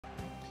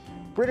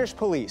British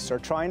police are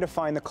trying to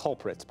find the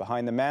culprits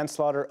behind the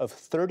manslaughter of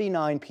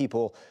 39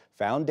 people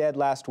found dead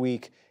last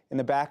week in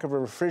the back of a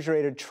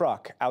refrigerated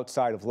truck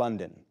outside of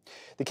London.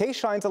 The case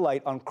shines a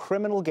light on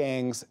criminal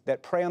gangs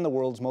that prey on the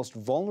world's most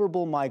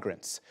vulnerable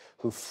migrants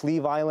who flee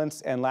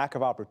violence and lack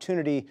of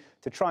opportunity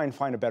to try and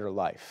find a better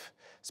life.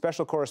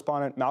 Special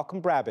correspondent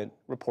Malcolm Brabant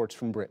reports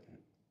from Britain.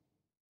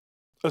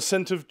 A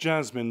scent of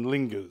jasmine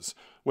lingers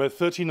where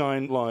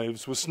 39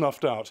 lives were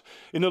snuffed out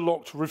in a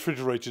locked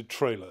refrigerated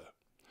trailer.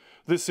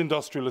 This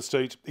industrial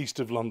estate east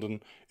of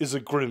London is a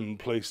grim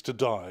place to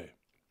die.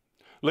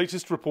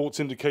 Latest reports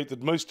indicate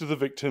that most of the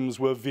victims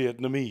were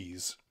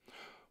Vietnamese.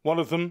 One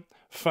of them,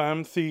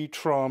 Pham Thi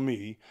Tra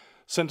Mi,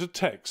 sent a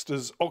text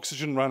as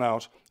oxygen ran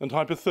out and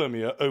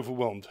hypothermia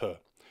overwhelmed her.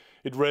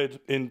 It read,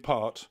 in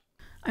part,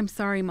 "I'm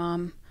sorry,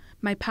 Mom.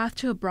 My path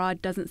to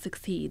abroad doesn't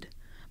succeed.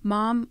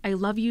 Mom, I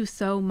love you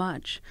so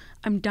much.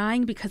 I'm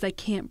dying because I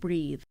can't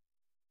breathe.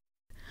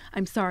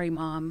 I'm sorry,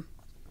 Mom."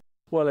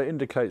 Well, it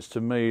indicates to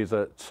me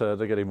that they're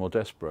getting more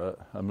desperate.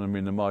 I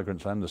mean, the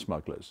migrants and the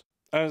smugglers.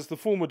 As the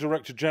former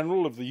Director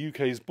General of the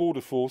UK's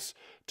Border Force,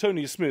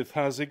 Tony Smith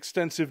has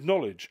extensive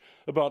knowledge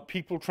about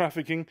people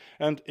trafficking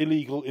and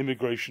illegal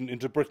immigration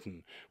into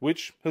Britain,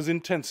 which has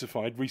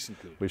intensified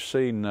recently. We've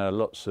seen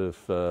lots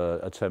of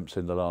attempts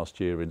in the last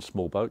year in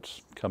small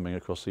boats coming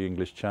across the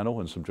English Channel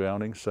and some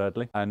drownings,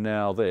 sadly. And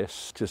now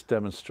this just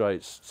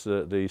demonstrates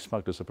that the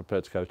smugglers are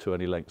prepared to go to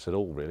any lengths at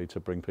all, really, to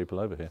bring people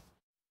over here.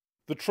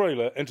 The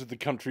trailer entered the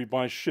country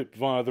by ship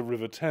via the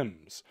River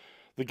Thames.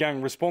 The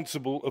gang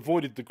responsible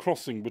avoided the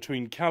crossing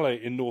between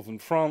Calais in northern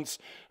France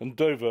and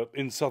Dover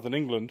in southern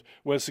England,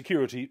 where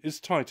security is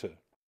tighter.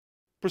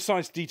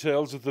 Precise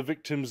details of the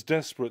victims'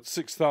 desperate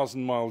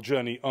 6,000-mile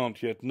journey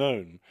aren't yet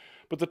known,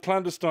 but the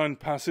clandestine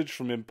passage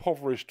from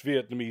impoverished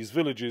Vietnamese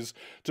villages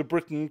to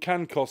Britain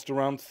can cost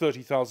around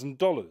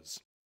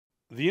 $30,000.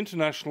 The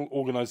International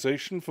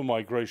Organization for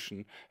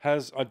Migration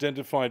has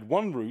identified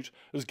one route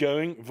as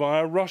going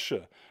via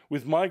Russia,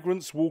 with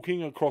migrants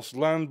walking across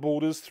land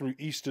borders through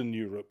Eastern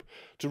Europe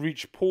to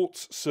reach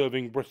ports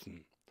serving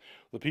Britain.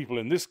 The people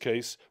in this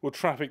case were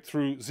trafficked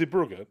through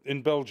Zeebrugge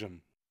in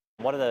Belgium.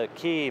 One of the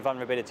key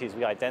vulnerabilities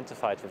we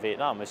identified for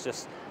Vietnam was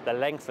just the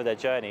length of their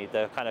journey,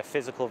 the kind of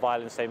physical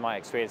violence they might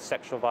experience,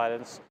 sexual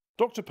violence.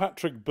 Dr.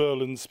 Patrick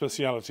Berlin's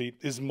speciality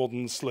is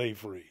modern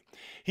slavery.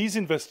 He's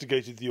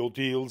investigated the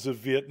ordeals of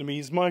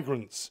Vietnamese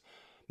migrants.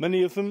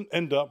 Many of them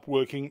end up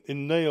working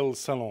in nail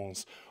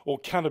salons or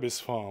cannabis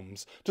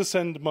farms to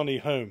send money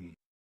home.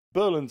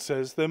 Berlin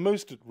says they're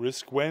most at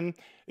risk when,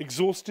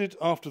 exhausted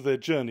after their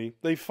journey,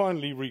 they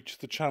finally reach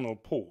the Channel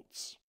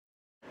ports.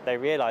 They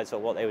realised that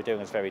what they were doing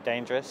was very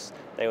dangerous.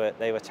 They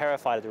were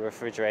terrified of the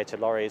refrigerated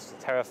lorries,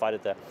 terrified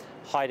of the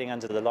hiding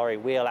under the lorry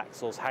wheel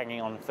axles, hanging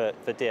on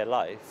for dear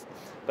life.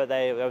 But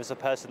there was a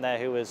person there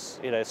who was,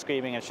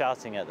 screaming and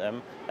shouting at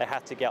them. They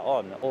had to get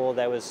on, or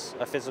there was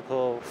a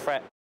physical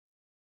threat.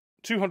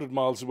 200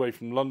 miles away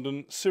from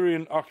London,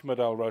 Syrian Ahmed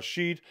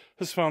al-Rashid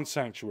has found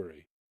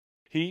sanctuary.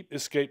 He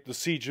escaped the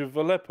siege of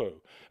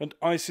Aleppo and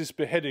ISIS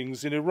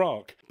beheadings in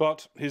Iraq,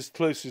 but his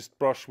closest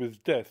brush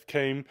with death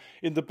came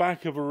in the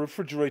back of a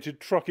refrigerated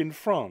truck in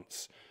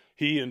France.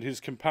 He and his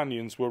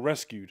companions were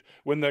rescued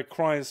when their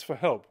cries for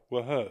help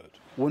were heard.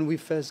 When we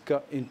first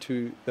got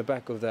into the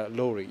back of that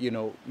lorry,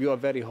 you are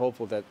very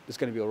hopeful that it's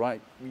going to be all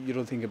right. You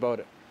don't think about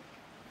it.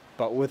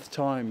 But with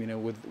time,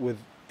 with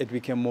it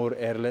became more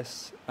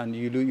airless, and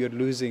you're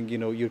losing,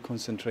 your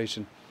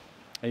concentration,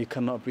 and you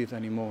cannot breathe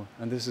anymore.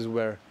 And this is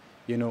where,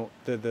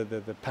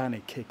 the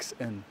panic kicks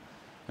in.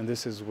 And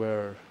this is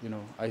where,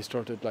 I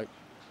started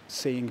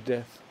seeing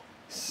death,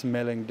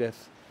 smelling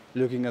death,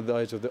 looking at the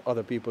eyes of the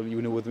other people,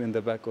 within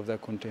the back of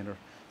that container,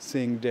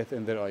 seeing death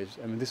in their eyes.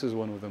 I mean, this is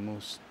one of the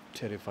most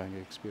terrifying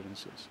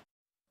experiences.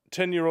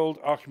 10-year-old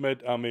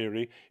Ahmed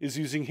Amiri is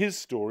using his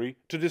story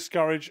to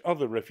discourage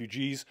other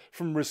refugees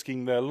from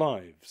risking their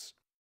lives.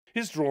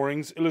 His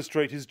drawings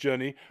illustrate his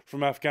journey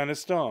from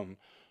Afghanistan,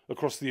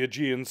 across the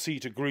Aegean Sea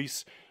to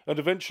Greece, and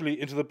eventually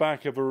into the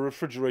back of a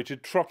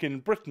refrigerated truck in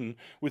Britain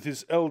with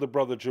his elder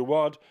brother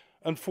Jawad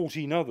and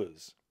 14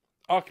 others.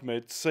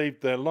 Ahmed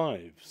saved their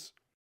lives.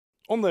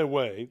 On their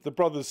way, the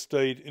brothers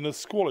stayed in a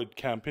squalid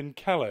camp in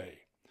Calais.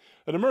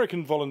 An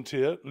American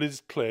volunteer,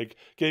 Liz Clegg,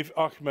 gave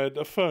Ahmed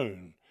a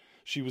phone.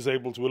 She was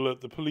able to alert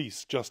the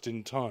police just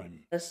in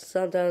time.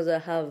 Sometimes I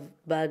have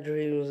bad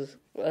dreams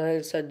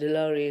inside the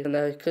lorry and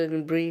I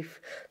couldn't breathe.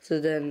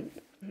 So then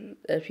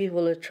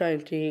people are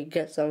trying to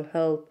get some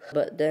help,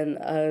 but then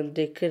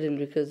they couldn't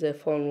because their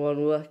phone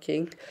wasn't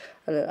working.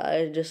 And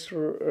I just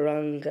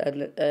rang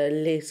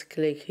Liz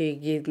Clegg, who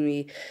gave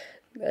me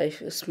a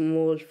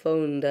small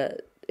phone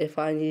that if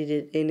I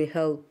needed any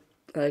help,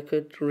 I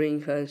could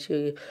ring her and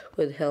she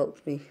would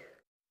help me.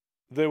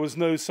 There was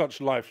no such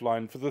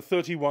lifeline for the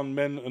 31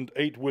 men and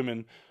 8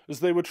 women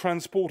as they were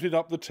transported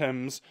up the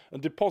Thames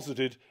and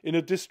deposited in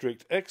a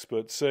district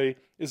experts say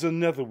is a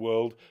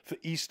netherworld for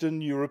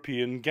Eastern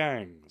European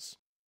gangs.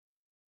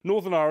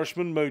 Northern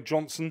Irishman Mo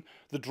Johnson,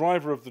 the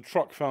driver of the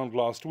truck found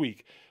last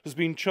week, has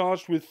been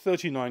charged with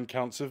 39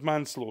 counts of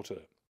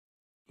manslaughter.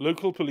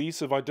 Local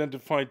police have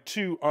identified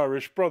 2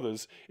 Irish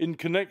brothers in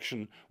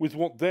connection with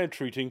what they're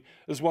treating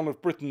as one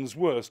of Britain's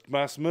worst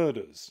mass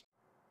murders.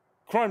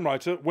 Crime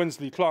writer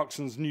Wensley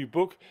Clarkson's new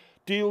book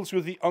deals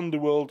with the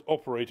underworld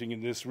operating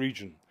in this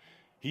region.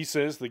 He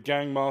says the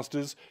gang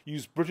masters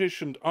use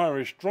British and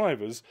Irish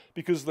drivers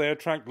because they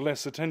attract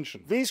less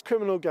attention. These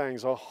criminal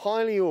gangs are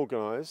highly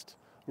organised,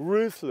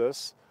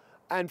 ruthless,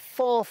 and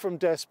far from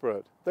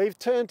desperate. They've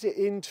turned it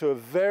into a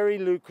very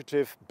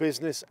lucrative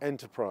business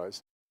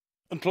enterprise.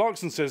 And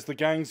Clarkson says the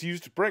gangs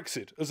used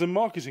Brexit as a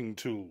marketing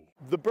tool.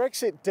 The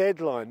Brexit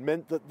deadline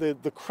meant that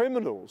the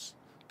criminals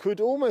could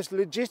almost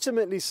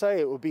legitimately say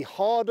it would be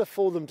harder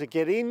for them to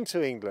get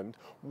into England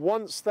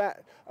once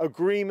that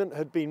agreement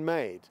had been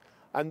made.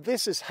 And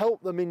this has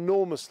helped them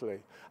enormously.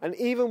 And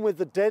even with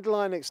the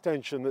deadline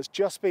extension that's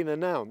just been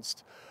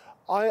announced,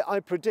 I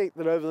predict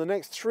that over the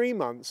next 3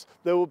 months,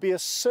 there will be a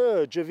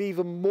surge of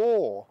even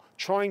more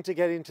trying to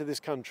get into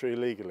this country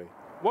illegally.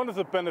 One of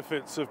the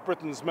benefits of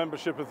Britain's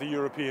membership of the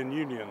European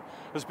Union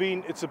has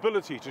been its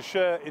ability to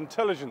share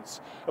intelligence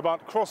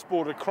about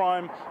cross-border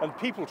crime and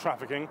people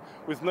trafficking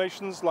with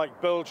nations like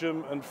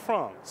Belgium and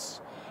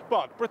France.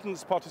 But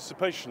Britain's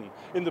participation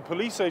in the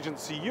police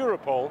agency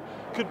Europol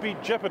could be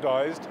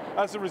jeopardised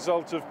as a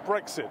result of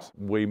Brexit.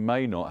 We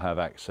may not have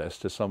access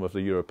to some of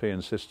the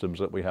European systems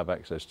that we have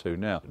access to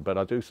now, but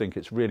I do think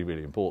it's really,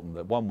 really important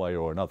that one way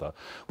or another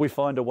we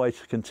find a way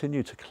to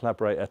continue to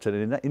collaborate at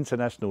an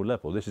international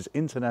level. This is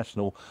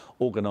international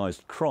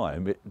organised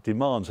crime. It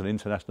demands an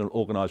international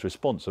organised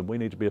response, and we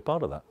need to be a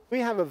part of that. We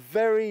have a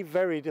very,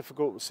 very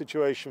difficult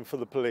situation for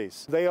the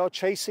police. They are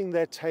chasing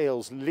their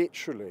tails,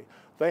 literally.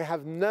 They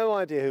have no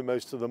idea who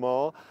most of them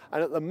are,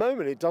 and at the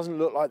moment it doesn't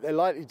look like they're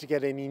likely to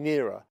get any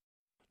nearer.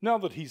 Now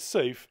that he's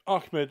safe,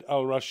 Ahmed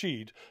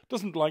al-Rashid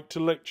doesn't like to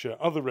lecture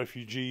other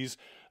refugees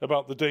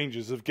about the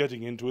dangers of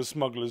getting into a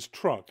smuggler's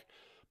truck,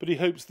 but he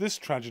hopes this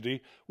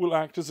tragedy will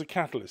act as a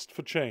catalyst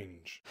for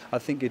change. I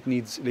think it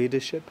needs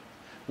leadership.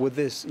 With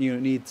this,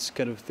 it needs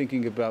kind of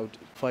thinking about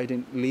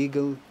finding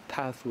legal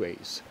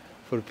pathways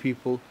for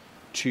people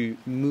to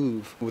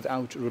move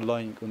without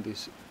relying on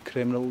these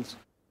criminals.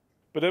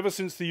 But ever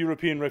since the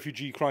European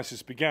refugee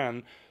crisis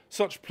began,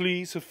 such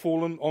pleas have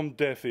fallen on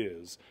deaf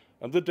ears,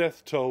 and the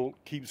death toll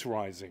keeps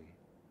rising.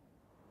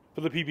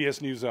 For the PBS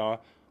NewsHour,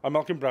 I'm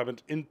Malcolm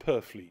Brabant in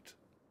Purfleet.